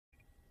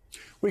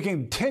We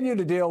continue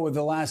to deal with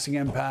the lasting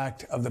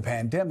impact of the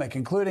pandemic,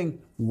 including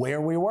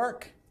where we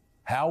work,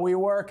 how we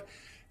work,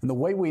 and the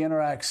way we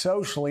interact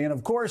socially, and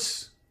of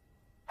course,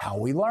 how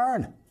we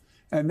learn.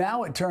 And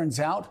now it turns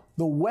out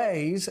the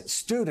ways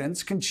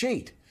students can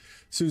cheat.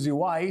 Suzy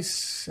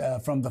Weiss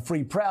from the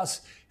Free Press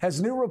has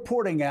new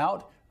reporting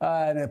out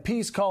in a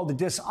piece called The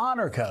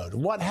Dishonor Code: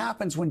 What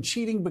Happens When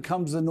Cheating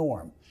Becomes the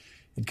Norm.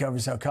 It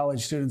covers how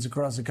college students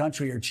across the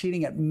country are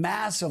cheating at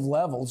massive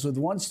levels, with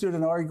one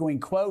student arguing,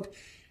 quote,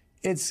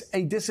 "It's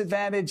a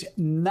disadvantage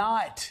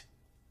not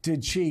to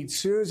cheat."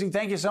 Suzy,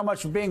 thank you so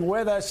much for being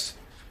with us.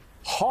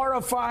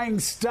 Horrifying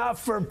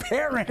stuff for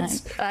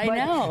parents. I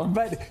know.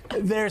 But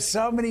there's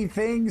so many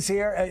things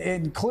here,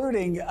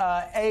 including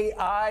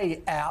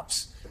AI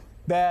apps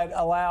that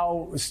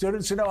allow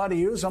students who know how to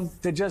use them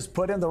to just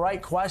put in the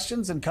right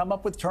questions and come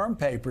up with term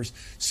papers.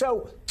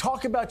 So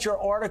talk about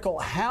your article.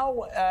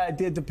 How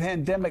did the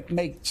pandemic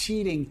make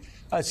cheating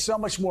so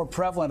much more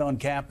prevalent on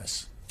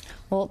campus?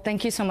 Well,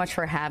 thank you so much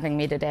for having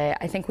me today.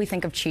 I think we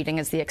think of cheating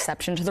as the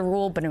exception to the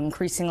rule, but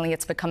increasingly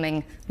it's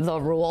becoming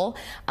the rule.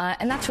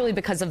 And that's really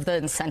because of the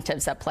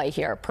incentives at play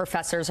here.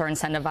 Professors are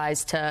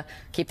incentivized to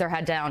keep their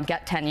head down,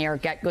 get tenure,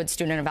 get good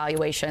student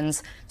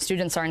evaluations.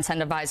 Students are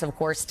incentivized, of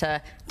course,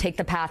 to take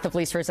the path of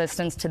least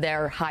resistance to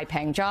their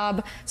high-paying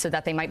job so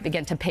that they might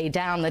begin to pay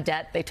down the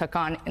debt they took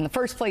on in the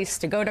first place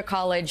to go to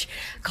college.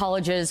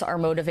 Colleges are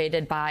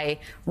motivated by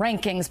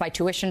rankings, by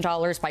tuition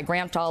dollars, by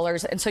grant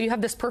dollars. And so you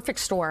have this perfect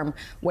storm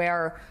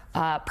where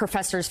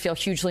professors feel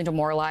hugely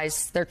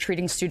demoralized. They're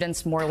treating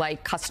students more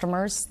like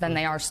customers than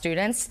they are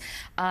students.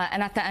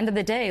 And at the end of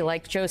the day,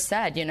 like Joe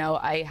said, you know,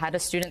 I had a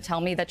student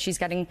tell me that she's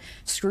getting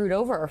screwed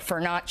over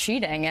for not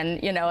cheating.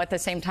 And, you know, at the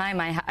same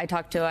time, I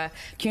talked to a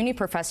CUNY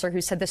professor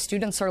who said the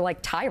students are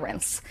like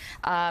tyrants,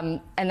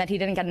 and that he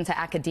didn't get into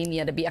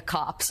academia to be a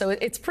cop. So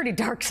it's a pretty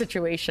dark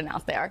situation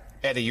out there.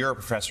 Eddie, you're a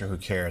professor who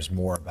cares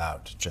more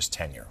about just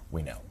tenure,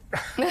 we know.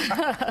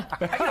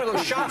 I got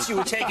those shots you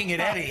were taking at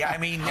Eddie. I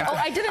mean,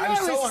 I didn't know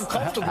I'm so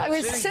uncomfortable. I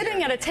was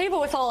sitting at a table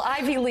with all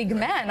Ivy League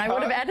men. I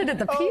would have edited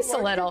the piece a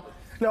little.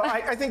 No,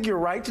 I think you're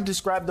right to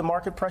describe the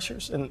market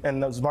pressures,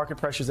 and those market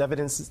pressures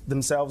evidence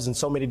themselves in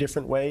so many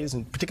different ways,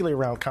 and particularly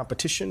around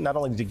competition, not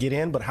only to get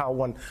in, but how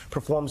one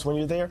performs when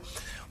you're there.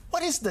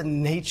 What is the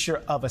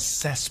nature of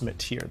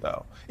assessment here,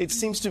 though? It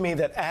seems to me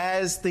that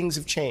as things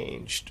have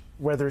changed,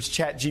 whether it's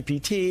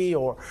ChatGPT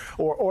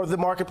or the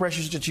market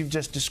pressures that you've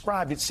just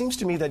described, it seems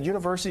to me that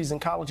universities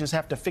and colleges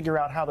have to figure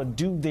out how to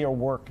do their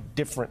work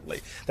differently,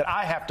 that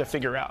I have to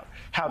figure out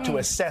how to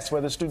assess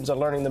whether students are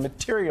learning the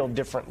material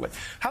differently.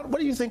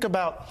 What do you think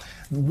about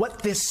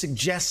what this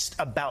suggests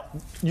about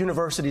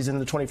universities in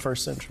the 21st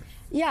century?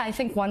 Yeah, I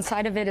think one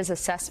side of it is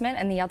assessment,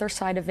 and the other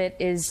side of it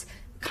is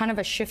kind of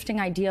a shifting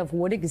idea of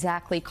what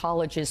exactly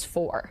college is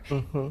for.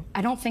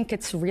 I don't think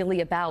it's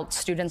really about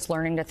students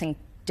learning to think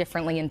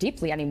differently and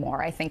deeply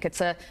anymore. I think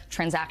it's a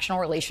transactional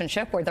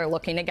relationship where they're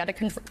looking to get a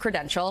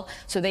credential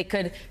so they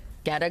could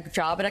get a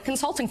job at a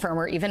consulting firm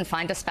or even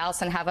find a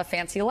spouse and have a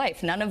fancy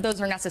life. None of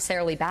those are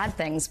necessarily bad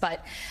things,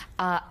 but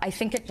I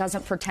think it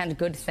doesn't portend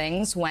good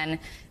things when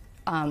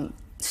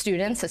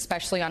students,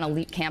 especially on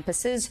elite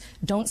campuses,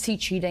 don't see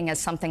cheating as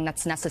something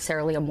that's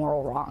necessarily a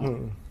moral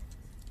wrong.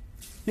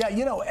 Yeah,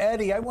 you know,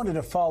 Eddie, I wanted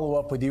to follow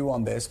up with you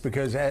on this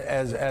because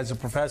as a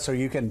professor,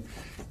 you can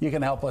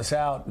help us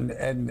out,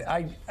 and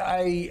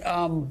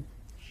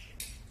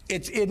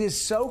it is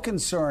so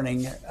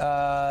concerning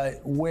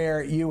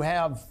where you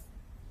have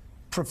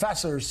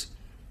professors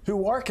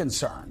who are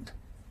concerned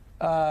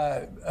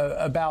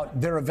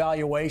about their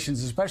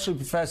evaluations, especially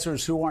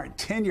professors who aren't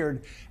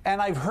tenured. And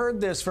I've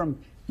heard this from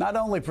not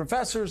only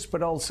professors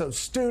but also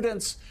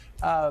students,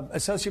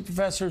 associate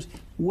professors,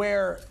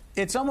 where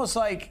it's almost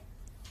like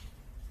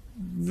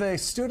the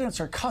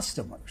students are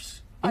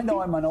customers. I know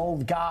I'm an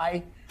old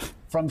guy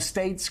from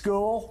state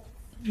school,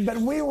 but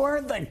we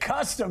weren't the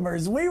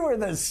customers. We were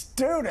the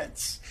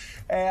students.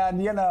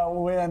 And, you know,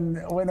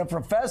 when a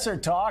professor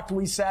talked,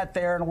 we sat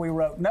there and we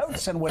wrote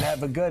notes and would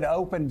have a good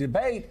open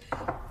debate.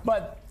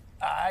 But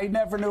I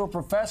never knew a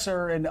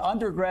professor in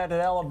undergrad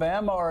at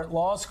Alabama or at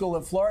law school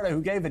at Florida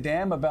who gave a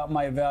damn about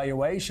my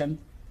evaluation.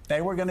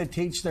 They were going to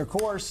teach their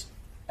course,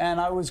 and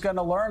I was going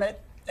to learn it.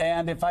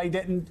 And if I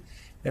didn't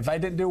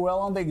do well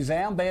on the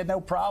exam, they had no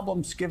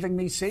problems giving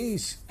me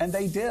C's, and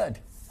they did,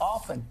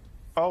 often.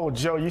 Oh,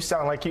 Joe, you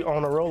sound like you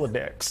own a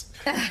Rolodex.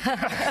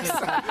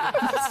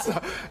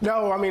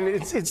 No, I mean,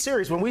 it's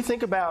serious. When we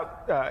think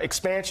about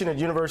expansion at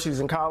universities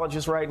and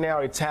colleges right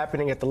now, it's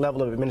happening at the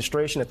level of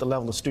administration, at the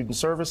level of student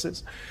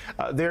services.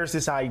 There's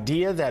this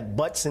idea that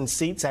butts and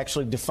seats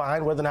actually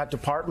define whether or not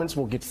departments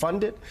will get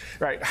funded,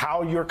 right?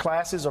 How your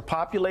classes are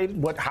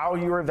populated, how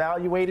you're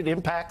evaluated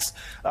impacts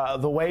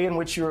the way in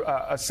which you're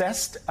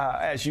assessed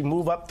as you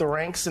move up the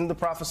ranks in the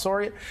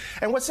professoriate.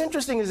 And what's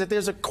interesting is that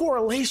there's a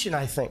correlation,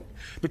 I think,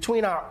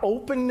 between our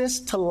openness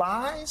to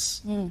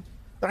lies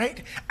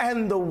right?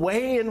 And the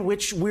way in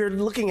which we're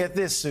looking at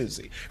this,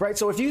 Suzy, right?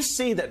 So if you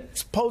see that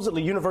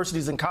supposedly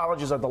universities and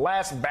colleges are the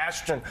last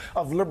bastion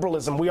of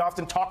liberalism, we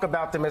often talk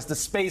about them as the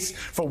space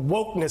for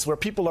wokeness where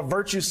people are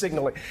virtue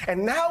signaling.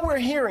 And now we're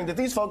hearing that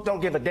these folks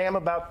don't give a damn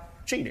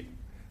about cheating.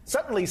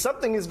 Suddenly,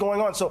 something is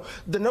going on. So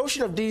the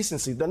notion of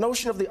decency, the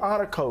notion of the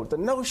honor code, the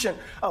notion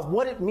of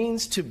what it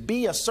means to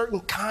be a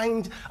certain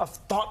kind of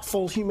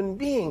thoughtful human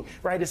being,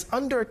 right, is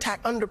under attack,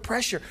 under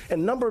pressure in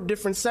a number of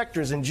different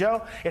sectors. And,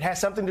 Joe, it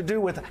has something to do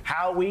with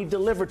how we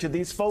deliver to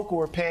these folk who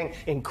are paying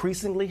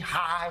increasingly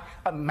high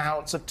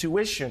amounts of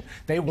tuition.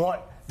 They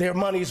want their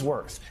money's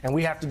worth, and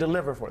we have to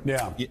deliver for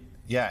them. Yeah.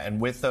 Yeah,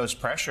 and with those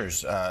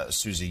pressures,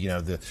 Suzy, you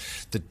know,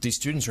 these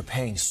students are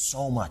paying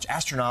so much,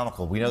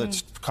 astronomical. We know that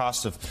the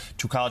cost of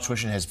college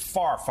tuition has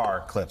far, far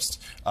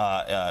eclipsed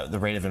the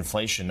rate of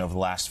inflation over the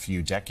last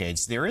few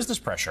decades. There is this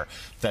pressure,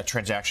 that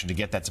transaction to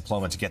get that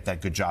diploma, to get that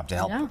good job, to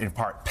help, in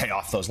part, pay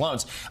off those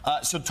loans.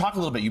 So talk a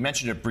little bit, you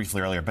mentioned it briefly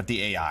earlier, but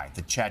the AI,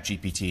 the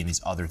ChatGPT, and these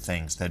other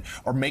things that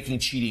are making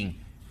cheating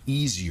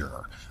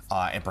easier,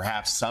 and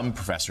perhaps some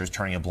professors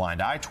turning a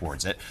blind eye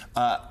towards it.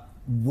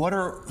 What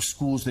are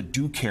schools that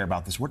do care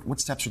about this? What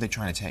steps are they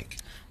trying to take?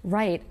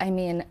 Right. I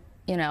mean,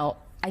 you know,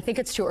 I think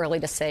it's too early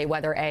to say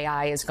whether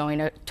AI is going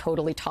to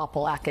totally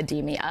topple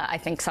academia. I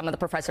think some of the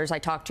professors I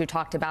talked to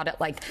talked about it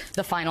like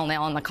the final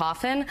nail in the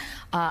coffin.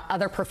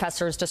 Other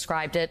professors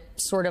described it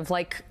sort of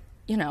like,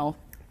 you know,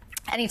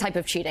 any type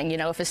of cheating. You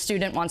know, if a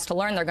student wants to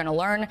learn, they're going to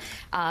learn.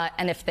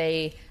 And if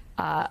they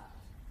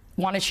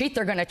want to cheat,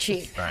 they're going to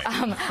cheat. Right.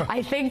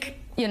 I think,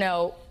 you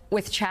know,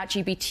 with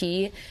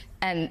ChatGPT,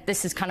 and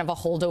this is kind of a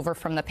holdover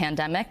from the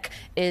pandemic,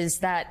 is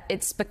that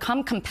it's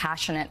become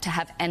compassionate to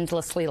have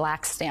endlessly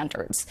lax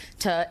standards,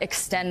 to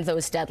extend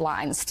those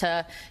deadlines,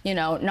 to, you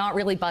know, not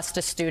really bust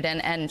a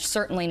student and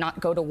certainly not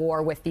go to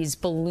war with these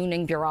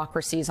ballooning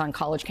bureaucracies on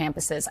college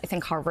campuses. I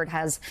think Harvard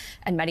has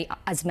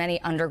as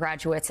many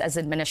undergraduates as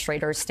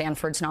administrators.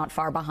 Stanford's not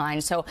far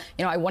behind. So,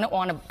 you know, I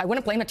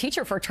wouldn't blame a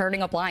teacher for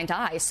turning a blind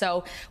eye.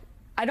 So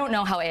I don't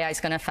know how AI is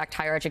going to affect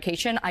higher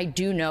education. I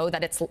do know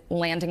that it's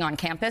landing on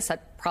campus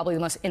at probably the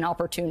most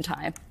inopportune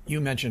time.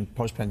 You mentioned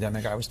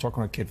post-pandemic. I was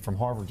talking to a kid from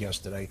Harvard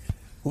yesterday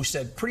who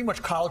said pretty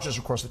much colleges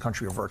across the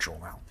country are virtual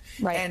now.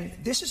 Right. And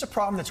this is a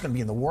problem that's going to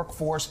be in the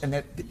workforce, and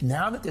that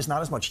now that there's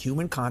not as much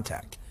human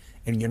contact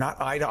and you're not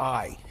eye to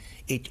eye,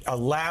 it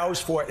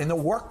allows for, in the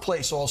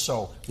workplace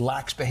also,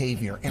 lax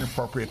behavior,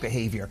 inappropriate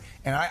behavior.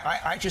 And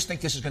I just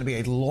think this is going to be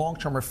a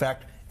long-term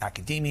effect,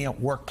 academia,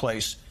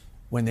 workplace,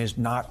 when there's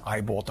not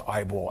eyeball to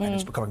eyeball, and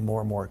it's becoming more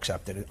and more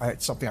accepted.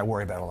 It's something I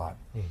worry about a lot.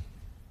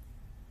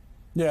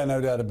 Yeah,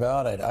 no doubt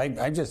about it.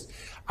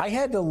 I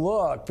had to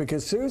look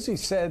because Suzy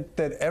said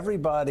that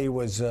everybody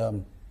was,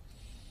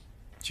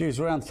 she was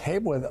around the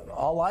table with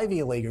all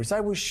Ivy Leaguers.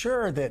 I was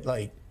sure that,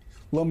 like,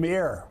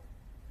 Lemire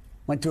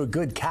went to a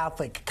good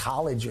Catholic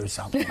college or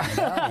something. You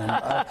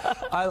know?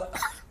 And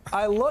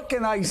I look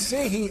and I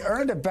see he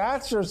earned a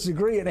bachelor's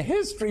degree in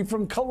history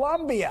from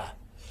Columbia.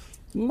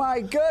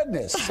 My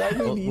goodness. I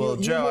mean, well,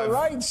 you Joe, were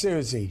right,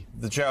 Suzy.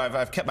 Joe,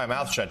 I've kept my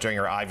mouth shut during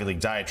your Ivy League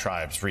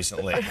diatribes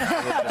recently,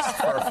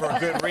 for a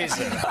good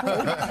reason.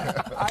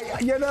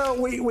 You know,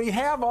 we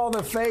have all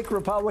the fake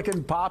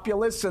Republican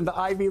populists in the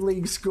Ivy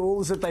League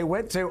schools that they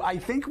went to. I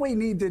think we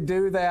need to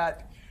do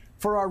that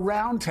for our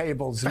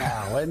roundtables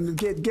now and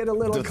get a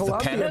little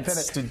Columbia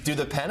penance. To do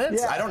the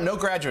penance? Yeah. I don't know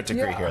graduate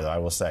degree here, though, I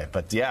will say.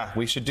 But yeah,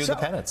 we should do the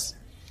penance.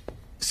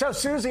 So,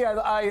 Suzy,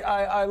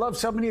 I love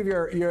so many of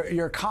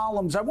your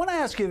columns. I want to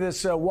ask you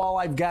this while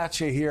I've got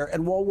you here,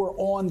 and while we're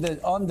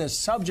on this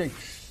subject.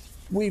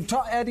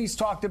 Eddie's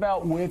talked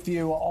about with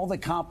you all the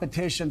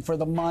competition for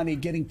the money,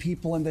 getting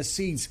people in the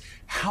seats,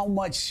 how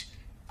much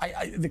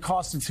the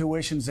cost of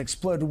tuition's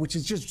exploded, which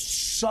is just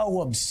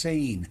so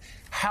obscene.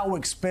 How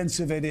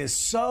expensive it is,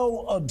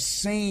 so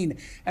obscene.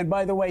 And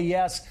by the way,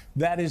 yes,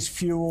 that is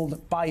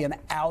fueled by an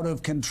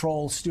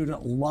out-of-control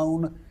student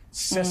loan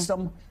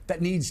system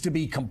that needs to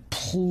be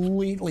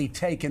completely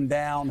taken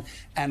down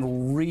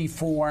and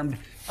reformed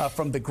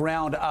from the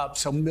ground up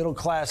so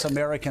middle-class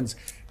Americans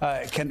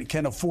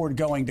can afford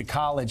going to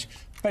college.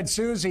 But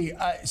Suzy,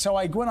 so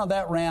I went on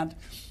that rant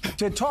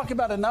to talk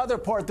about another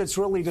part that's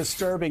really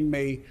disturbing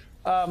me.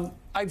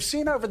 I've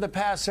seen over the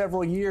past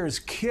several years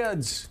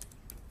kids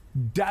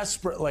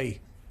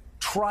desperately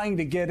trying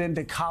to get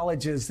into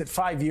colleges that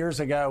 5 years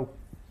ago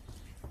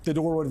the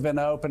door would have been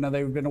open and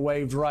they would have been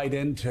waved right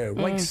into.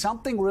 Like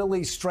something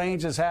really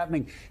strange is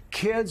happening.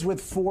 Kids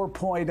with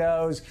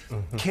 4.0s,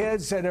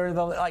 kids that are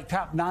the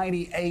top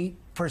 98%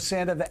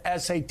 of the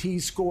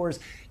SAT scores,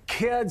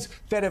 kids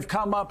that have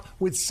come up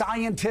with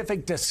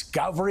scientific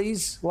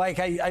discoveries. Like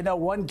I know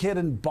one kid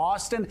in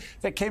Boston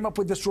that came up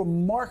with this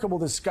remarkable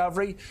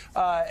discovery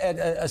at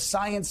a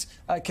science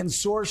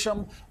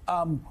consortium,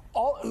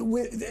 all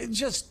with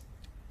just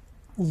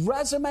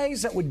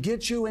resumes that would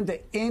get you into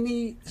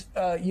any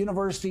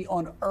university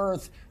on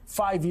earth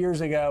 5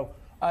 years ago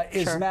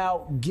is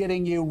now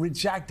getting you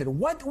rejected.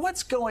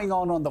 What's going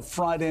on the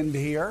front end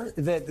here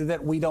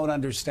that we don't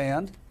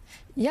understand?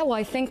 Yeah, well,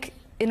 I think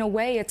in a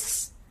way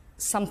it's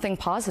something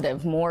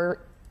positive, more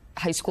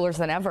high schoolers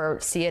than ever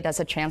see it as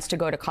a chance to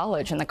go to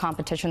college, and the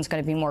competition is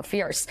going to be more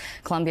fierce.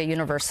 Columbia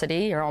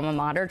University, your alma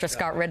mater, just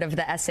got rid of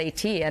the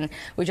SAT, and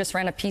we just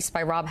ran a piece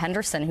by Rob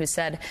Henderson who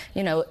said,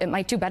 you know, it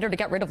might do better to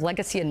get rid of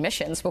legacy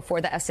admissions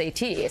before the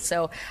SAT.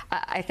 So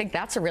I think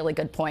that's a really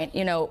good point.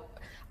 You know,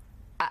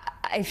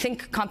 I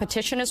think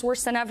competition is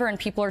worse than ever, and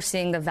people are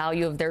seeing the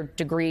value of their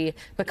degree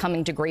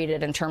becoming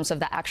degraded in terms of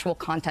the actual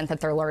content that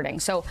they're learning.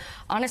 So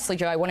honestly,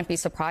 Joe, I wouldn't be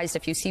surprised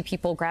if you see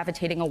people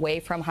gravitating away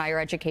from higher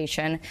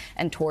education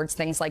and towards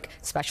things like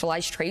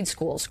specialized trade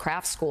schools,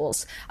 craft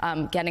schools,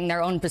 getting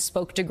their own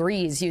bespoke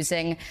degrees,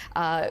 using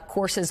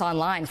courses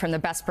online from the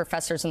best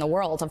professors in the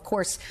world. Of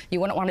course, you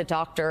wouldn't want a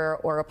doctor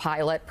or a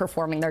pilot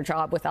performing their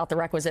job without the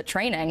requisite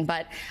training,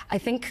 but I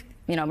think,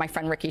 you know, my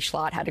friend Ricky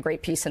Schlott had a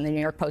great piece in the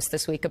New York Post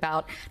this week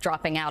about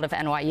dropping out of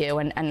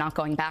NYU and not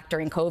going back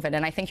during COVID.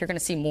 And I think you're going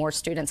to see more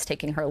students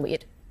taking her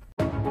lead.